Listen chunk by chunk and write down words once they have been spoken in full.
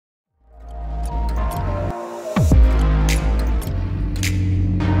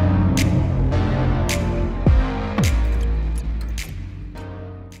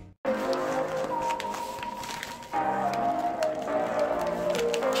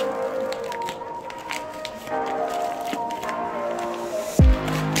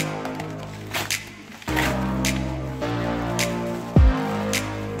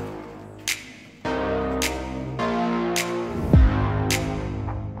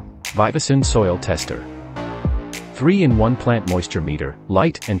VIVOSUN Soil Tester. 3-in-1 plant moisture meter,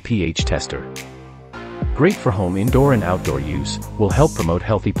 light and pH tester. Great for home indoor and outdoor use, will help promote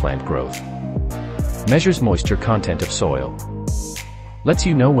healthy plant growth. Measures moisture content of soil. Lets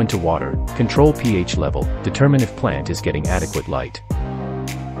you know when to water, control pH level, determine if plant is getting adequate light.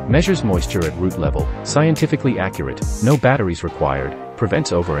 Measures moisture at root level, scientifically accurate, no batteries required,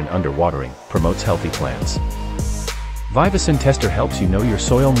 prevents over and under watering, promotes healthy plants. VIVOSUN Tester helps you know your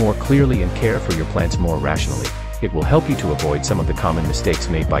soil more clearly and care for your plants more rationally. It will help you to avoid some of the common mistakes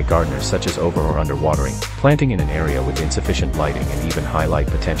made by gardeners, such as over or under watering, planting in an area with insufficient lighting, and even highlight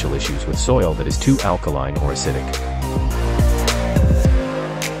potential issues with soil that is too alkaline or acidic.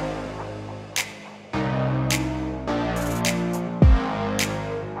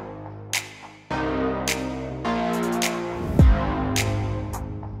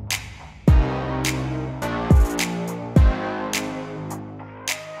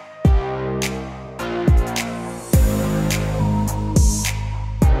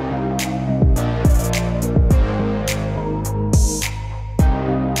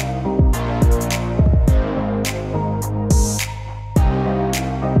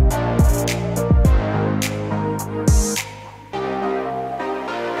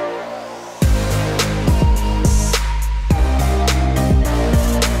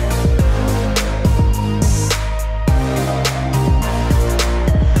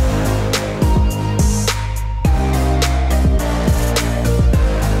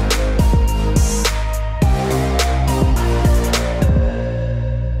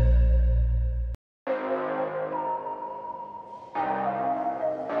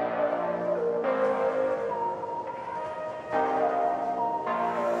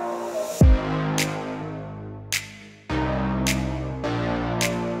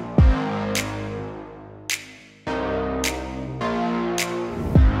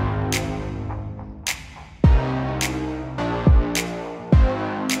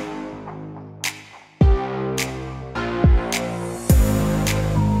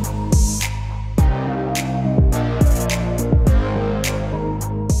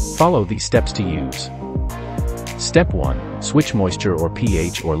 Follow these steps to use. Step 1. Switch moisture or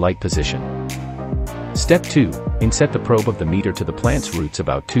pH or light position. Step 2. Inset the probe of the meter to the plant's roots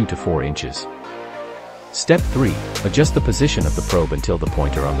about 2 to 4 inches. Step 3. Adjust the position of the probe until the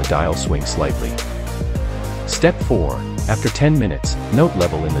pointer on the dial swings slightly. Step 4. After 10 minutes, note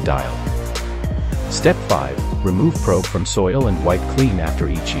level in the dial. Step 5. Remove probe from soil and wipe clean after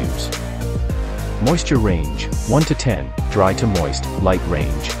each use. Moisture range, 1 to 10, dry to moist, light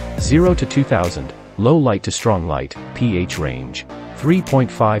range, 0 to 2000, low light to strong light, pH range,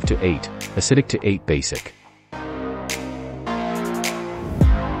 3.5 to 8, acidic to 8 basic.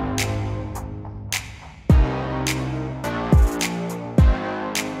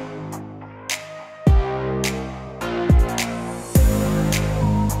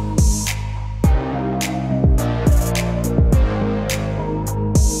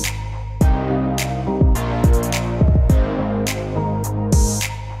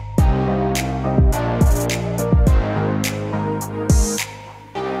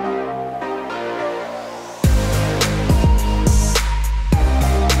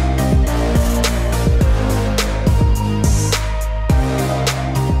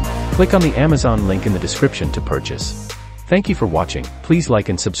 Click on the Amazon link in the description to purchase. Thank you for watching. Please like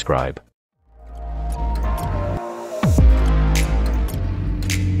and subscribe.